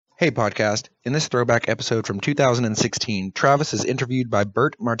Hey podcast, in this throwback episode from 2016, Travis is interviewed by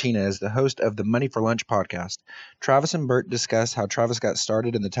Bert Martinez, the host of the Money for Lunch podcast. Travis and Bert discuss how Travis got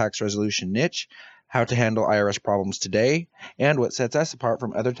started in the tax resolution niche, how to handle IRS problems today, and what sets us apart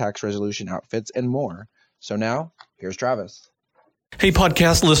from other tax resolution outfits and more. So now, here's Travis. Hey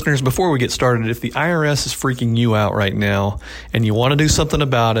podcast listeners, before we get started, if the IRS is freaking you out right now and you want to do something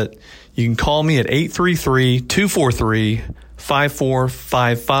about it, you can call me at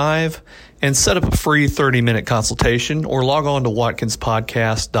 833-243-5455 and set up a free 30-minute consultation or log on to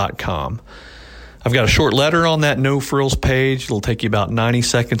watkinspodcast.com. I've got a short letter on that no frills page. It'll take you about 90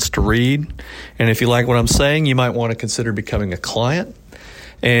 seconds to read. And if you like what I'm saying, you might want to consider becoming a client.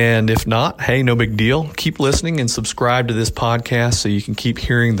 And if not, hey, no big deal. Keep listening and subscribe to this podcast so you can keep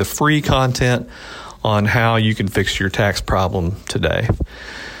hearing the free content on how you can fix your tax problem today.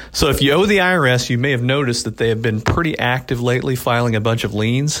 So if you owe the IRS, you may have noticed that they have been pretty active lately filing a bunch of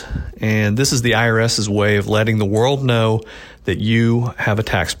liens. And this is the IRS's way of letting the world know that you have a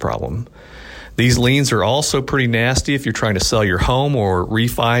tax problem. These liens are also pretty nasty if you're trying to sell your home or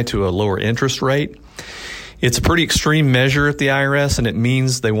refi to a lower interest rate. It's a pretty extreme measure at the IRS, and it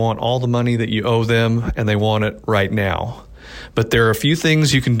means they want all the money that you owe them, and they want it right now. But there are a few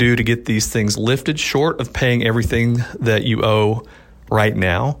things you can do to get these things lifted short of paying everything that you owe right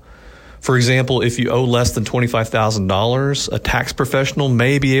now. For example, if you owe less than $25,000, a tax professional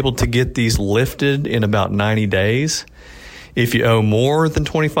may be able to get these lifted in about 90 days. If you owe more than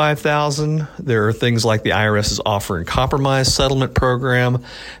 $25,000, there are things like the IRS is offering compromise settlement program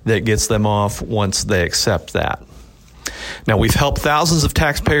that gets them off once they accept that. Now, we've helped thousands of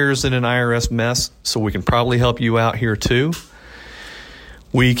taxpayers in an IRS mess, so we can probably help you out here too.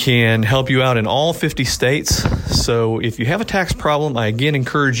 We can help you out in all 50 states. So if you have a tax problem, I again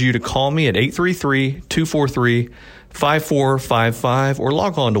encourage you to call me at 833-243-5455 or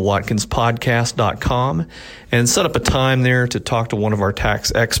log on to watkinspodcast.com and set up a time there to talk to one of our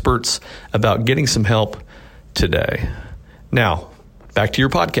tax experts about getting some help today. Now, back to your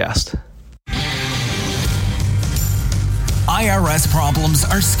podcast. IRS problems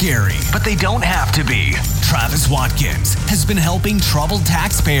are scary, but they don't have to be. Travis Watkins has been helping troubled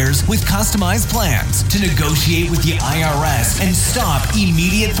taxpayers with customized plans to negotiate with the IRS and stop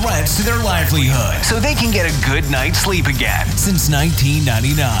immediate threats to their livelihood so they can get a good night's sleep again since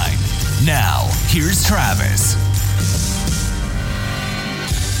 1999. Now, here's Travis.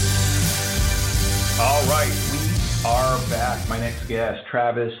 All right, we are back. My next guest,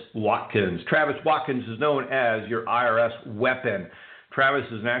 Travis Watkins. Travis Watkins is known as your IRS weapon. Travis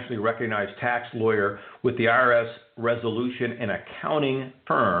is a nationally recognized tax lawyer with the IRS resolution and accounting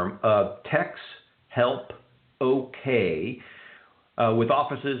firm of Tex Help OK, with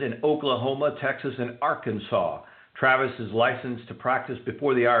offices in Oklahoma, Texas, and Arkansas. Travis is licensed to practice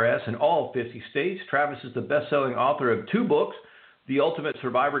before the IRS in all 50 states. Travis is the best-selling author of 2 books, The Ultimate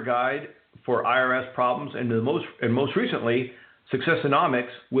Survivor Guide for IRS Problems, and most recently,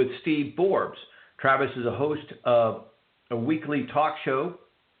 Successonomics with Steve Forbes. Travis is a host of a weekly talk show,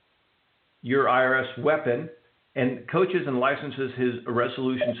 Your IRS Weapon, and coaches and licenses his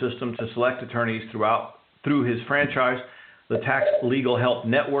resolution system to select attorneys through his franchise, the Tax Legal Help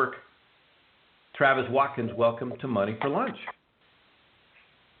Network. Travis Watkins, welcome to Money for Lunch.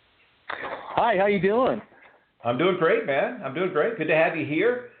 Hi, how you doing? I'm doing great, man. I'm doing great. Good to have you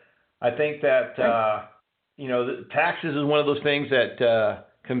here. I think that, taxes is one of those things that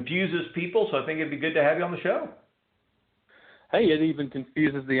confuses people, so I think it'd be good to have you on the show. Hey, it even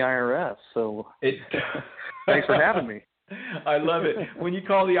confuses the IRS, so thanks for having me. I love it. When you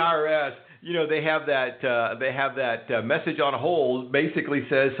call the IRS, they have that message on hold. Basically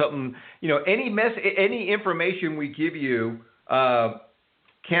says something. Any information we give you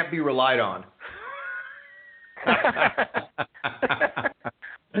can't be relied on.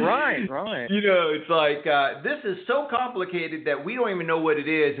 Right. It's like this is so complicated that we don't even know what it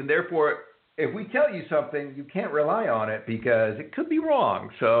is, and therefore, if we tell you something, you can't rely on it because it could be wrong.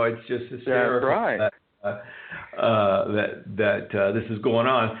 So it's just hysterical. That's right. that this is going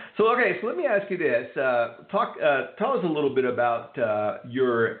on. So let me ask you this: tell us a little bit about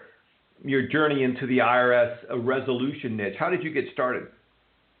your journey into the IRS resolution niche. How did you get started?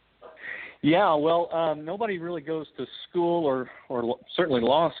 Yeah, well, nobody really goes to school or certainly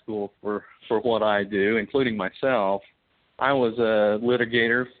law school for what I do, including myself. I was a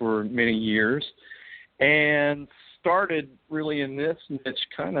litigator for many years and started really in this niche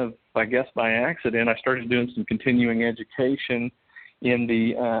kind of, I guess, by accident. I started doing some continuing education in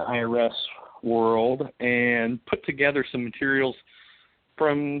the IRS world and put together some materials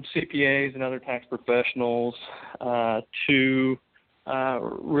from CPAs and other tax professionals to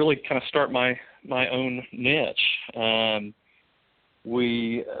really kind of start my own niche.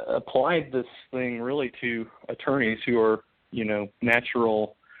 We applied this thing really to attorneys who are,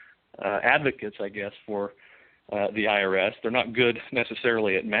 natural advocates, I guess, for the IRS. They're not good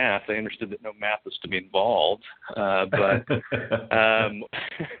necessarily at math. They understood that no math was to be involved, but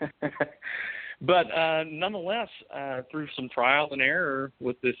but nonetheless, through some trial and error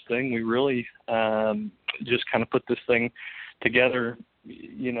with this thing, we really just kind of put this thing together.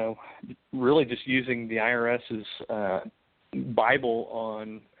 Really just using the IRS's Bible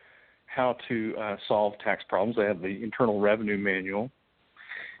on how to solve tax problems. They have the Internal Revenue Manual.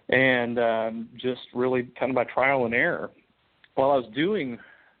 And just really kind of by trial and error. While I was doing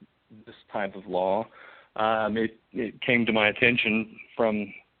this type of law, it came to my attention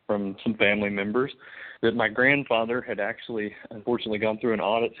from some family members that my grandfather had actually, unfortunately, gone through an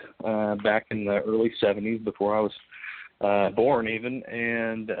audit back in the early 70s, before I was born even,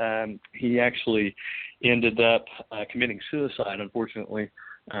 and he actually ended up committing suicide, unfortunately,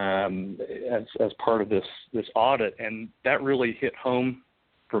 as part of this audit, and that really hit home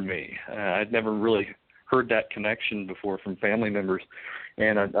for me. I'd never really heard that connection before from family members,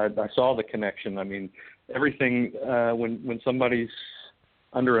 and I saw the connection. I mean, everything when somebody's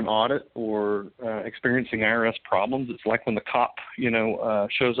under an audit or experiencing IRS problems, it's like when the cop,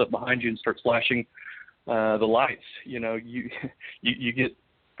 shows up behind you and starts flashing the lights. You get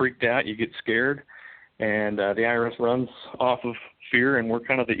freaked out, you get scared, and the IRS runs off of fear, and we're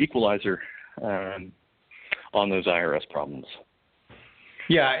kind of the equalizer on those IRS problems.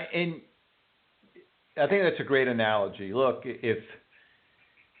 Yeah, and I think that's a great analogy. Look, if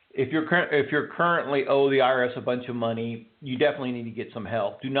you're currently owe the IRS a bunch of money, you definitely need to get some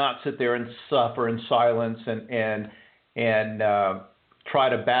help. Do not sit there and suffer in silence and try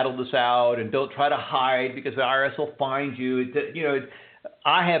to battle this out, and don't try to hide, because the IRS will find you.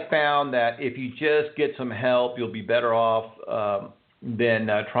 I have found that if you just get some help, you'll be better off than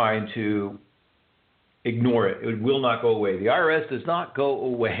trying to ignore it. It will not go away. The IRS does not go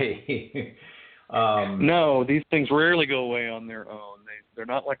away. No, these things rarely go away on their own. They're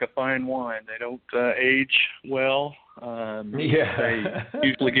not like a fine wine. They don't age well. They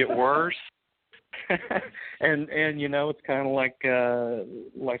usually get worse. and it's kind of like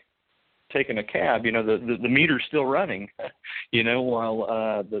taking a cab. The meter's still running. While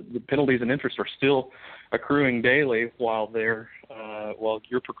the penalties and interest are still accruing daily while you're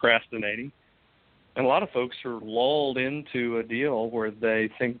procrastinating. And a lot of folks are lulled into a deal where they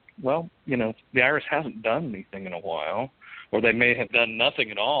think, well, the IRS hasn't done anything in a while, or they may have done nothing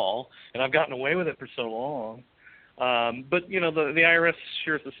at all, and I've gotten away with it for so long. But the IRS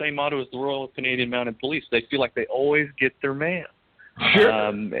shares the same motto as the Royal Canadian Mounted Police. They feel like they always get their man. Sure.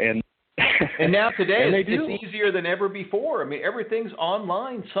 And now today, it's easier than ever before. I mean, everything's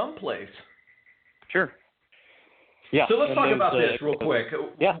online someplace. Sure. Yeah. So let's talk about this real quick.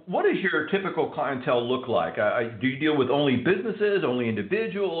 Yeah. What does your typical clientele look like? Do you deal with only businesses, only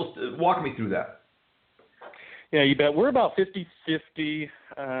individuals? Walk me through that. Yeah, you bet. We're about 50-50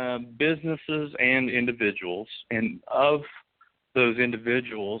 businesses and individuals. And of those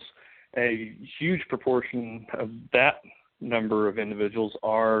individuals, a huge proportion of that number of individuals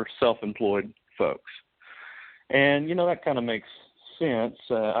are self-employed folks. And, that kind of makes sense.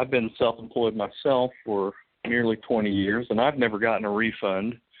 I've been self-employed myself for nearly 20 years, and I've never gotten a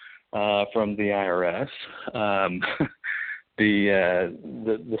refund from the IRS.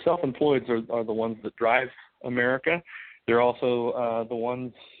 The self-employeds are the ones that drive America. They're also the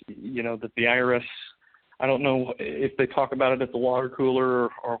ones, that the IRS, I don't know if they talk about it at the water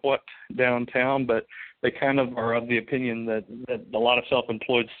cooler or what downtown, but they kind of are of the opinion that a lot of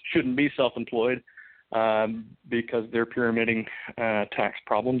self-employeds shouldn't be self-employed because they're pyramiding tax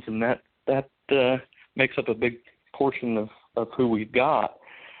problems, and that makes up a big portion of who we've got.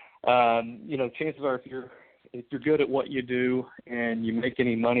 Chances are if you're good at what you do and you make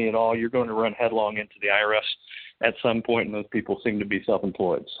any money at all, you're going to run headlong into the IRS at some point, and those people seem to be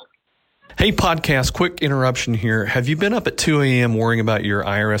self-employed. Hey, podcast, quick interruption here. Have you been up at 2 a.m. worrying about your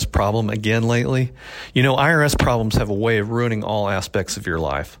IRS problem again lately? IRS problems have a way of ruining all aspects of your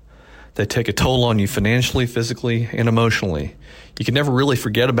life. They take a toll on you financially, physically, and emotionally. You can never really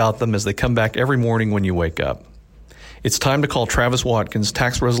forget about them as they come back every morning when you wake up. It's time to call Travis Watkins,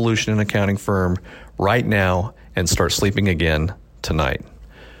 tax resolution and accounting firm, right now and start sleeping again tonight.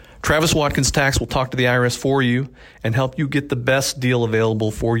 Travis Watkins Tax will talk to the IRS for you and help you get the best deal available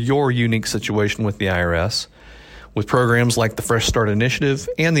for your unique situation with the IRS, with programs like the Fresh Start Initiative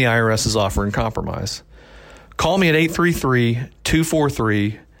and the IRS's Offer in Compromise. Call me at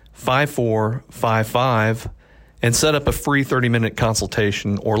 833-243-5455 and set up a free 30-minute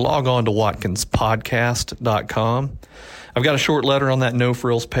consultation or log on to WatkinsPodcast.com. I've got a short letter on that No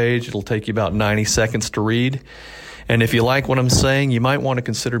Frills page. It'll take you about 90 seconds to read. And if you like what I'm saying, you might want to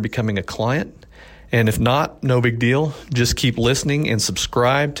consider becoming a client. And if not, no big deal. Just keep listening and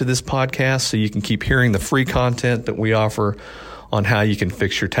subscribe to this podcast so you can keep hearing the free content that we offer on how you can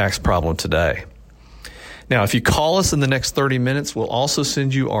fix your tax problem today. Now, if you call us in the next 30 minutes, we'll also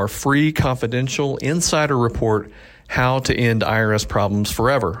send you our free confidential insider report, How to End IRS Problems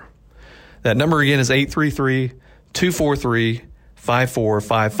Forever. That number again is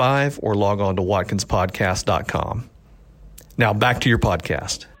 833-243-5455 or log on to WatkinsPodcast.com. Now back to your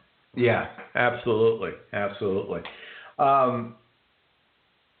podcast. Yeah, absolutely. Well,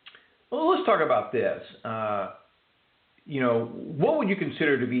 let's talk about this. What would you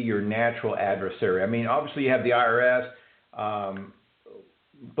consider to be your natural adversary? I mean, obviously you have the IRS,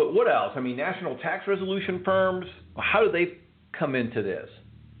 but what else? I mean, national tax resolution firms, how do they come into this?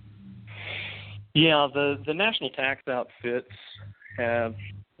 Yeah, the national tax outfits have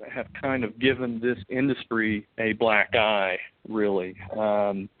kind of given this industry a black eye, really.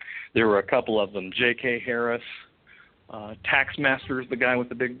 There were a couple of them. J.K. Harris, Taxmasters, the guy with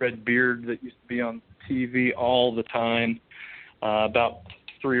the big red beard that used to be on TV all the time. About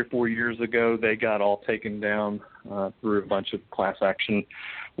 3 or 4 years ago, they got all taken down through a bunch of class action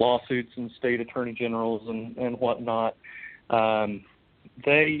lawsuits and state attorney generals and whatnot.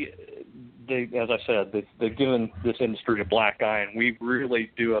 They, as I said, they've given this industry a black eye, and we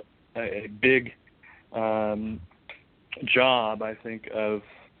really do a big job, I think, of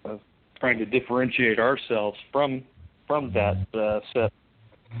trying to differentiate ourselves from that set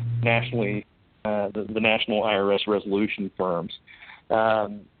nationally, the national IRS resolution firms.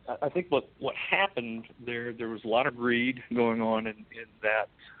 I think what happened there was a lot of greed going on in that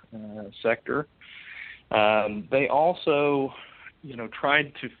sector. They also,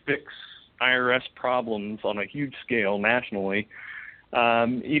 tried to fix IRS problems on a huge scale nationally,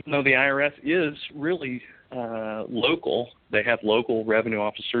 even though the IRS is really local. They have local revenue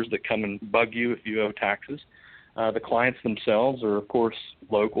officers that come and bug you if you owe taxes. The clients themselves are, of course,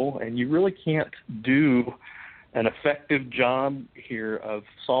 local, and you really can't do an effective job here of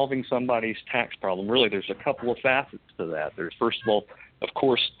solving somebody's tax problem. Really, there's a couple of facets to that. There's, first of all, of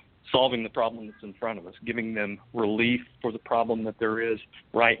course, solving the problem that's in front of us, giving them relief for the problem that there is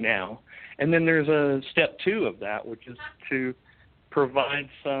right now. And then there's a step 2 of that, which is to provide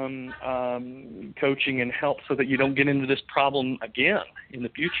some coaching and help so that you don't get into this problem again in the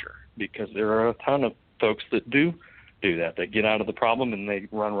future, because there are a ton of folks that do that. They get out of the problem and they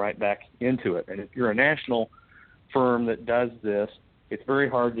run right back into it. And if you're a national firm that does this, it's very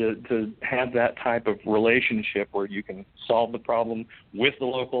hard to have that type of relationship where you can solve the problem with the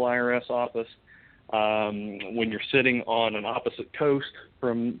local IRS office when you're sitting on an opposite coast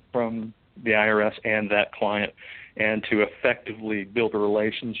from the IRS and that client, and to effectively build a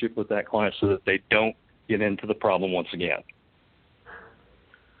relationship with that client so that they don't get into the problem once again.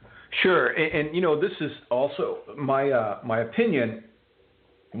 Sure, and this is also my opinion.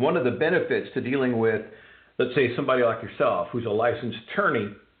 One of the benefits to dealing with, let's say, somebody like yourself who's a licensed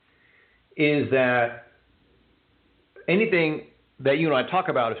attorney, is that anything that you and I talk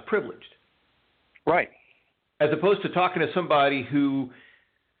about is privileged. Right. As opposed to talking to somebody who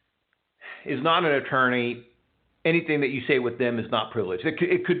is not an attorney, anything that you say with them is not privileged.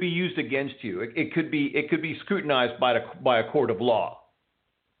 It could be used against you. It could be scrutinized by a court of law.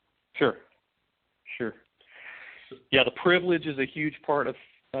 Sure. Yeah, the privilege is a huge part of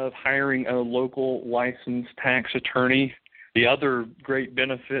hiring a local licensed tax attorney. The other great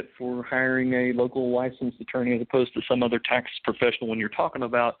benefit for hiring a local licensed attorney as opposed to some other tax professional when you're talking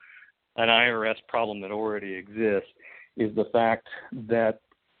about an IRS problem that already exists is the fact that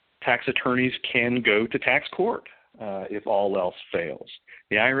tax attorneys can go to tax court if all else fails.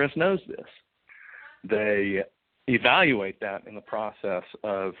 The IRS knows this. They evaluate that in the process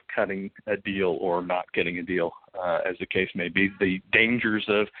of cutting a deal or not getting a deal, as the case may be, the dangers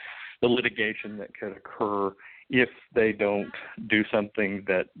of the litigation that could occur if they don't do something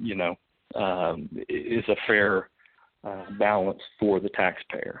that, is a fair balance for the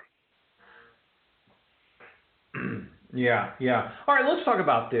taxpayer. Yeah. All right, let's talk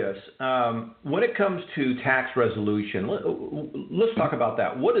about this. When it comes to tax resolution, let's talk about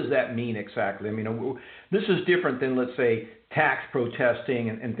that. What does that mean exactly? I mean, this is different than, let's say, tax protesting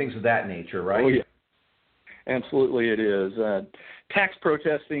and things of that nature, right? Oh, yeah. Absolutely it is. Tax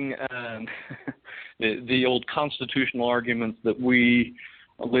protesting, the old constitutional arguments that we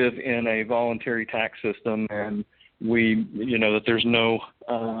live in a voluntary tax system and that there's no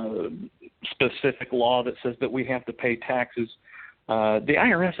specific law that says that we have to pay taxes. The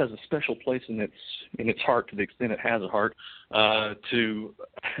IRS has a special place in its heart, to the extent it has a heart, to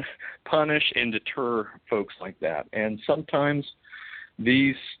punish and deter folks like that. And sometimes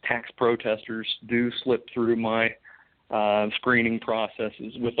these tax protesters do slip through my screening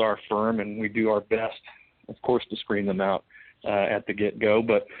processes with our firm, and we do our best, of course, to screen them out at the get-go.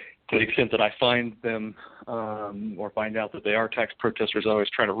 But to the extent that I find them or find out that they are tax protesters, I always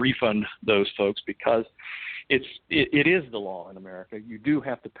try to refund those folks, because it is the law in America. You do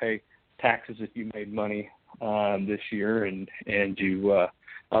have to pay taxes if you made money this year, and you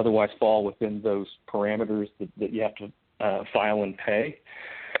otherwise fall within those parameters that you have to file and pay.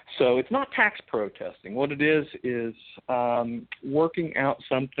 So it's not tax protesting. What it is working out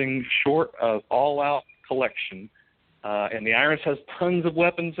something short of all-out collection. And the IRS has tons of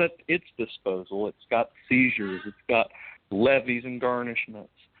weapons at its disposal. It's got seizures. It's got levies and garnishments.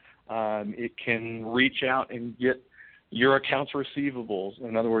 It can reach out and get your accounts receivables.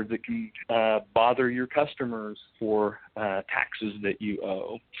 In other words, it can bother your customers for taxes that you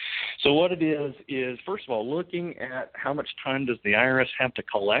owe. So what it is first of all, looking at how much time does the IRS have to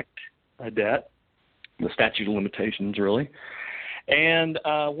collect a debt, the statute of limitations really, and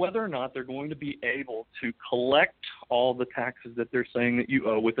whether or not they're going to be able to collect all the taxes that they're saying that you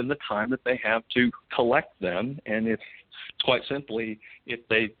owe within the time that they have to collect them. And if, quite simply, if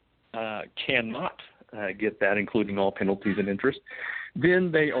they cannot get that, including all penalties and interest,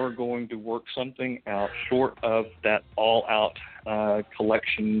 then they are going to work something out short of that all-out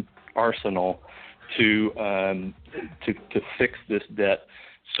collection arsenal to fix this debt.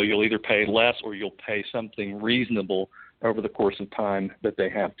 So you'll either pay less or you'll pay something reasonable over the course of time that they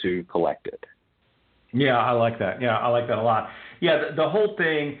have to collect it. Yeah, I like that. Yeah, I like that a lot. Yeah, the whole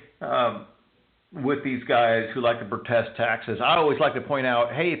thing with these guys who like to protest taxes, I always like to point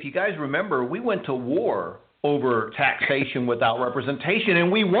out, hey, if you guys remember, we went to war over taxation without representation,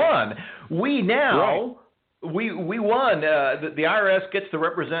 and we won. We now, right. we won. The IRS gets to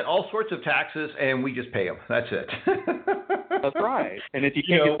represent all sorts of taxes, and we just pay them. That's it. That's right. And if you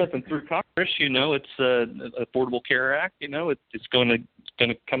can't get something through Congress, it's Affordable Care Act. It's going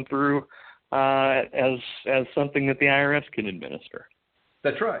to come through as something that the IRS can administer.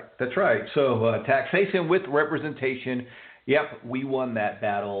 That's right. That's right. So taxation with representation. Yep, we won that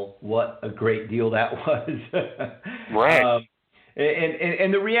battle. What a great deal that was. Right.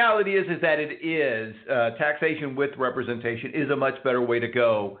 And the reality is that it is taxation with representation is a much better way to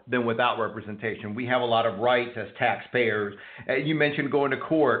go than without representation. We have a lot of rights as taxpayers. You mentioned going to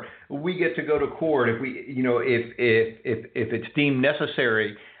court. We get to go to court if if it's deemed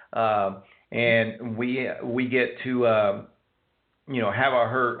necessary, and we get to have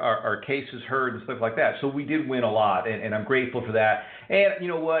our cases heard and stuff like that. So we did win a lot, and I'm grateful for that. And you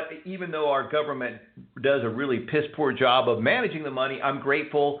know what? Even though our government does a really piss poor job of managing the money, I'm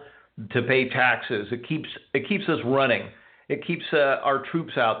grateful to pay taxes. It keeps us running. It keeps our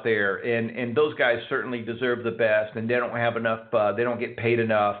troops out there, and those guys certainly deserve the best. And they don't have enough. They don't get paid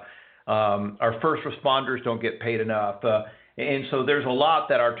enough. Our first responders don't get paid enough. And so there's a lot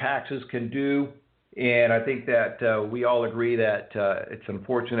that our taxes can do. And I think that we all agree that it's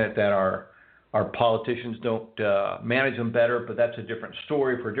unfortunate that our politicians don't manage them better, but that's a different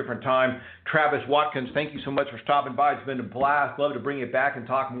story for a different time. Travis Watkins, thank you so much for stopping by. It's been a blast. Love to bring you back and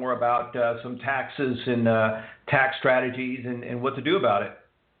talk more about some taxes and tax strategies and what to do about it.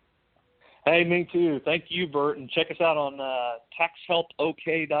 Hey, me too. Thank you, Bert. And check us out on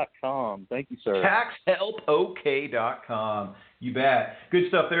taxhelpok.com. Thank you, sir. Taxhelpok.com. You bet. Good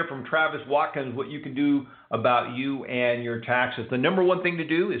stuff there from Travis Watkins, what you can do about you and your taxes. The number one thing to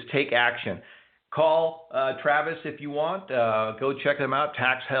do is take action. Call Travis if you want. Go check them out,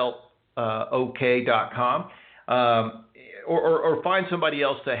 taxhelpok.com. Or find somebody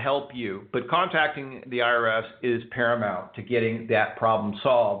else to help you. But contacting the IRS is paramount to getting that problem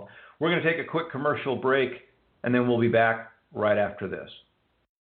solved. We're going to take a quick commercial break, and then we'll be back right after this.